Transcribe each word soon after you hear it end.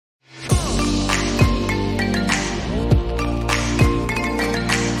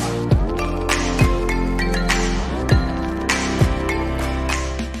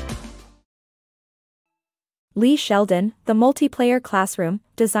Lee Sheldon, The Multiplayer Classroom,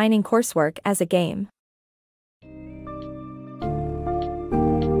 Designing Coursework as a Game.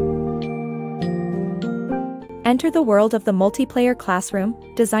 Enter the world of the multiplayer classroom,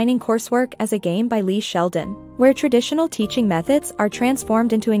 Designing Coursework as a Game by Lee Sheldon, where traditional teaching methods are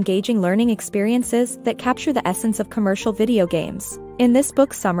transformed into engaging learning experiences that capture the essence of commercial video games. In this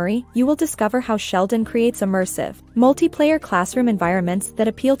book summary, you will discover how Sheldon creates immersive, multiplayer classroom environments that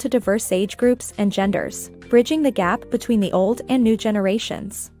appeal to diverse age groups and genders, bridging the gap between the old and new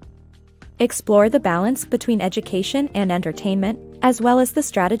generations. Explore the balance between education and entertainment, as well as the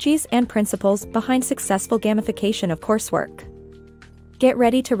strategies and principles behind successful gamification of coursework. Get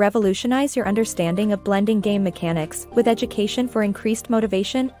ready to revolutionize your understanding of blending game mechanics with education for increased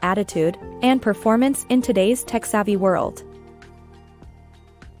motivation, attitude, and performance in today's tech-savvy world.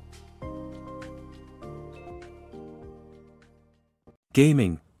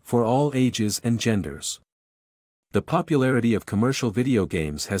 Gaming, for all ages and genders. The popularity of commercial video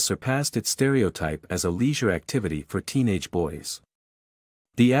games has surpassed its stereotype as a leisure activity for teenage boys.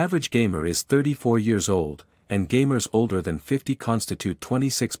 The average gamer is 34 years old, and gamers older than 50 constitute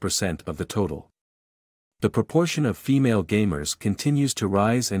 26% of the total. The proportion of female gamers continues to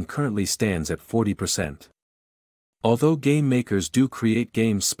rise and currently stands at 40%. Although game makers do create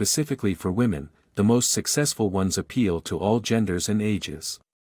games specifically for women, the most successful ones appeal to all genders and ages.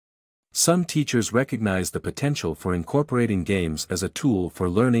 Some teachers recognize the potential for incorporating games as a tool for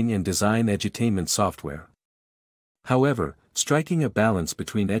learning and design edutainment software. However, striking a balance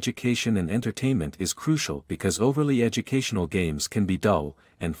between education and entertainment is crucial because overly educational games can be dull,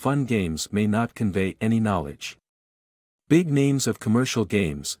 and fun games may not convey any knowledge. Big names of commercial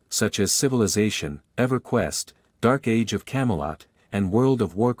games, such as Civilization, EverQuest, Dark Age of Camelot, and World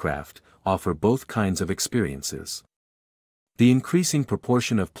of Warcraft, offer both kinds of experiences. The increasing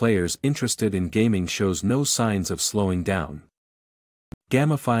proportion of players interested in gaming shows no signs of slowing down.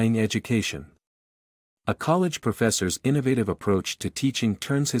 Gamifying Education. A college professor's innovative approach to teaching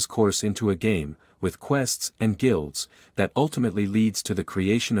turns his course into a game, with quests and guilds, that ultimately leads to the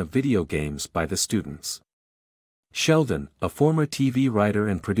creation of video games by the students. Sheldon, a former TV writer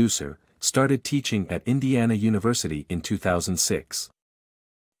and producer, started teaching at Indiana University in 2006.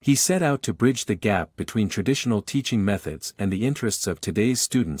 He set out to bridge the gap between traditional teaching methods and the interests of today's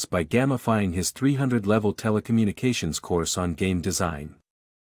students by gamifying his 300-level telecommunications course on game design.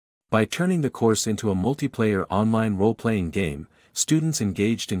 By turning the course into a multiplayer online role-playing game, students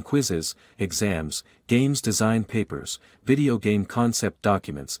engaged in quizzes, exams, games design papers, video game concept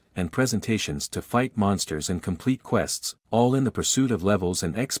documents, and presentations to fight monsters and complete quests, all in the pursuit of levels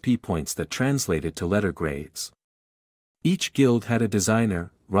and XP points that translated to letter grades. Each guild had a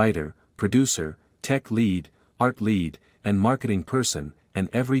designer, writer, producer, tech lead, art lead, and marketing person, and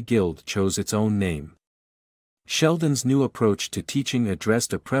every guild chose its own name. Sheldon's new approach to teaching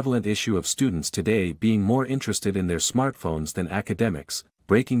addressed a prevalent issue of students today being more interested in their smartphones than academics,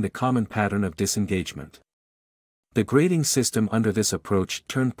 breaking the common pattern of disengagement. The grading system under this approach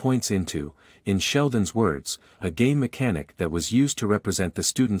turned points into, in Sheldon's words, a game mechanic that was used to represent the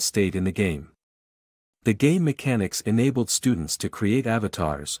student's state in the game. The game mechanics enabled students to create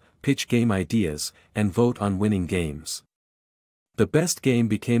avatars, pitch game ideas, and vote on winning games. The best game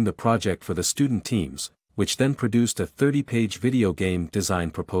became the project for the student teams, which then produced a 30-page video game design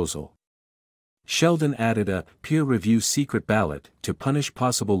proposal. Sheldon added a peer review secret ballot to punish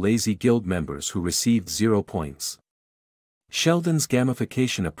possible lazy guild members who received 0 points. Sheldon's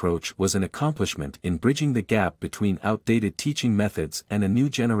gamification approach was an accomplishment in bridging the gap between outdated teaching methods and a new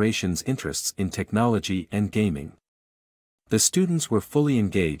generation's interests in technology and gaming. The students were fully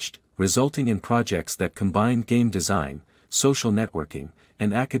engaged, resulting in projects that combined game design, social networking,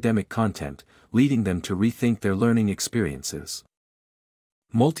 and academic content, leading them to rethink their learning experiences.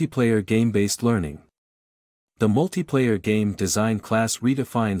 Multiplayer game-based learning. The multiplayer game design class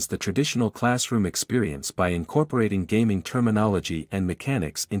redefines the traditional classroom experience by incorporating gaming terminology and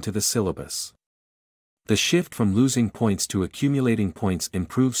mechanics into the syllabus. The shift from losing points to accumulating points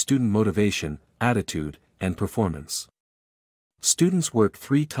improves student motivation, attitude, and performance. Students work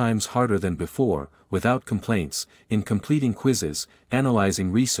 3 times harder than before, without complaints, in completing quizzes,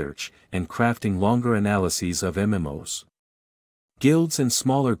 analyzing research, and crafting longer analyses of MMOs. Guilds and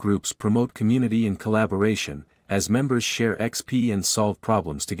smaller groups promote community and collaboration, as members share XP and solve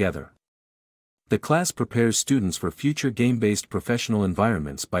problems together. The class prepares students for future game-based professional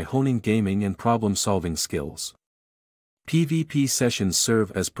environments by honing gaming and problem-solving skills. PvP sessions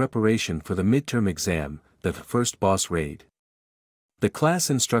serve as preparation for the midterm exam, the first boss raid. The class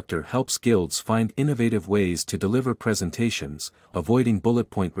instructor helps guilds find innovative ways to deliver presentations, avoiding bullet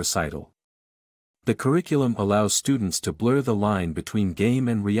point recital. The curriculum allows students to blur the line between game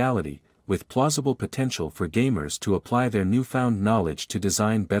and reality, with plausible potential for gamers to apply their newfound knowledge to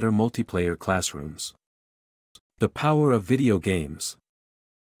design better multiplayer classrooms. The power of video games.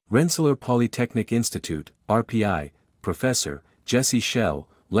 Rensselaer Polytechnic Institute, RPI, Professor Jesse Shell,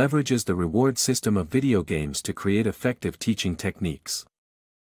 leverages the reward system of video games to create effective teaching techniques.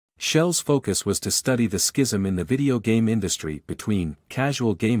 Shell's focus was to study the schism in the video game industry between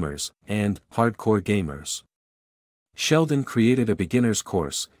casual gamers and hardcore gamers. Sheldon created a beginner's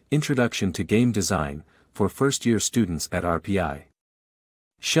course, Introduction to Game Design, for first-year students at RPI.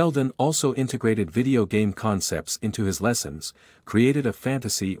 Sheldon also integrated video game concepts into his lessons, created a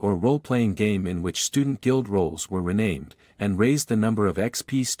fantasy or role-playing game in which student guild roles were renamed, and raised the number of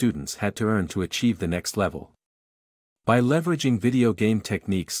XP students had to earn to achieve the next level. By leveraging video game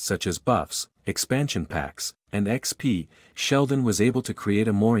techniques such as buffs, expansion packs, and XP, Sheldon was able to create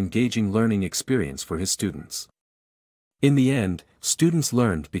a more engaging learning experience for his students. In the end, students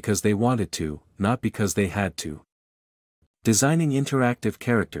learned because they wanted to, not because they had to. Designing Interactive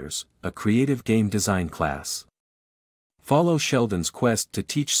Characters, a creative game design class. Follow Sheldon's quest to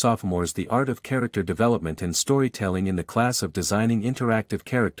teach sophomores the art of character development and storytelling in the class of Designing Interactive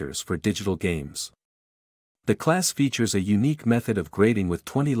Characters for Digital Games. The class features a unique method of grading with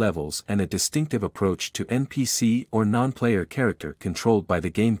 20 levels and a distinctive approach to NPC or non-player character controlled by the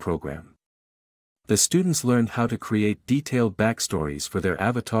game program. The students learned how to create detailed backstories for their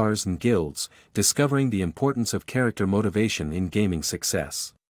avatars and guilds, discovering the importance of character motivation in gaming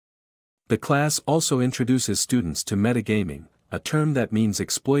success. The class also introduces students to metagaming, a term that means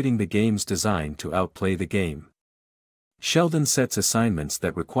exploiting the game's design to outplay the game. Sheldon sets assignments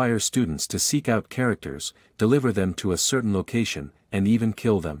that require students to seek out characters, deliver them to a certain location, and even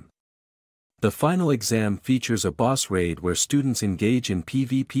kill them. The final exam features a boss raid where students engage in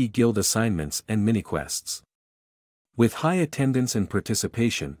PvP guild assignments and mini-quests. With high attendance and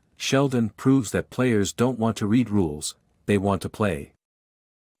participation, Sheldon proves that players don't want to read rules, they want to play.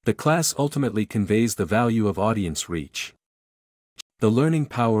 The class ultimately conveys the value of audience reach. The learning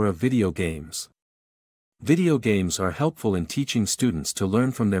power of video games. Video games are helpful in teaching students to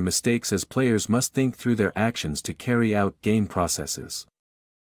learn from their mistakes, as players must think through their actions to carry out game processes.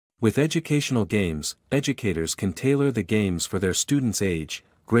 With educational games, educators can tailor the games for their students' age,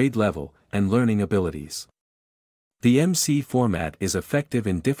 grade level, and learning abilities. The MC format is effective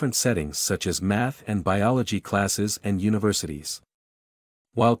in different settings such as math and biology classes and universities.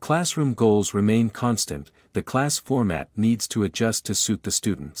 While classroom goals remain constant, the class format needs to adjust to suit the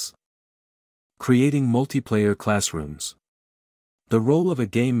students. Creating multiplayer classrooms. The role of a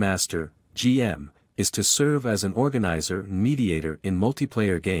game master, GM, is to serve as an organizer and mediator in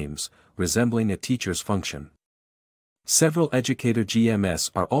multiplayer games, resembling a teacher's function. Several educator GMs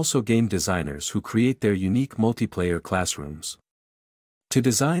are also game designers who create their unique multiplayer classrooms. To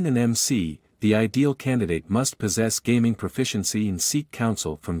design an MC, the ideal candidate must possess gaming proficiency and seek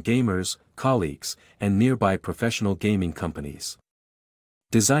counsel from gamers, colleagues, and nearby professional gaming companies.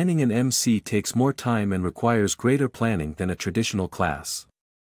 Designing an MC takes more time and requires greater planning than a traditional class.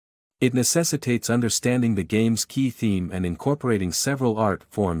 It necessitates understanding the game's key theme and incorporating several art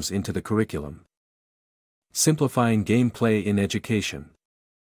forms into the curriculum. Simplifying gameplay in education.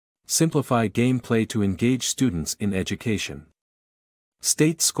 Simplify gameplay to engage students in education.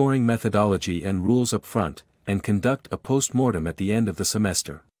 State scoring methodology and rules up front, and conduct a post-mortem at the end of the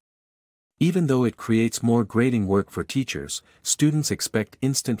semester. Even though it creates more grading work for teachers, students expect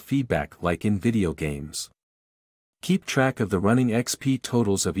instant feedback like in video games. Keep track of the running XP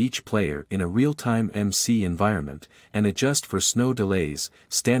totals of each player in a real-time MC environment, and adjust for snow delays,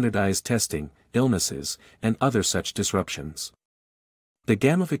 standardized testing, illnesses, and other such disruptions. The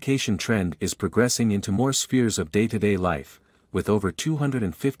gamification trend is progressing into more spheres of day-to-day life, with over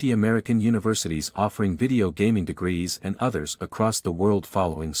 250 American universities offering video gaming degrees and others across the world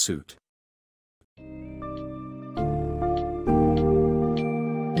following suit.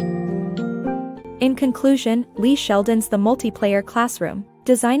 In conclusion, Lee Sheldon's The Multiplayer Classroom,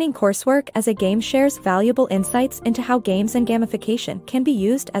 Designing Coursework as a Game shares valuable insights into how games and gamification can be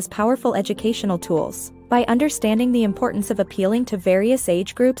used as powerful educational tools. By understanding the importance of appealing to various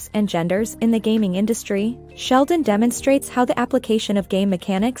age groups and genders in the gaming industry, Sheldon demonstrates how the application of game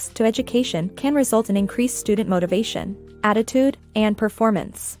mechanics to education can result in increased student motivation, attitude, and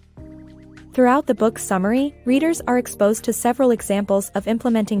performance. Throughout the book's summary, readers are exposed to several examples of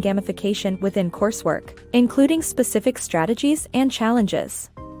implementing gamification within coursework, including specific strategies and challenges.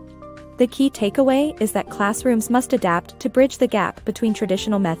 The key takeaway is that classrooms must adapt to bridge the gap between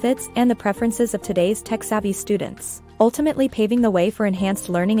traditional methods and the preferences of today's tech-savvy students. ultimately paving the way for enhanced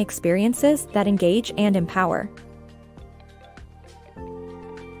learning experiences that engage and empower.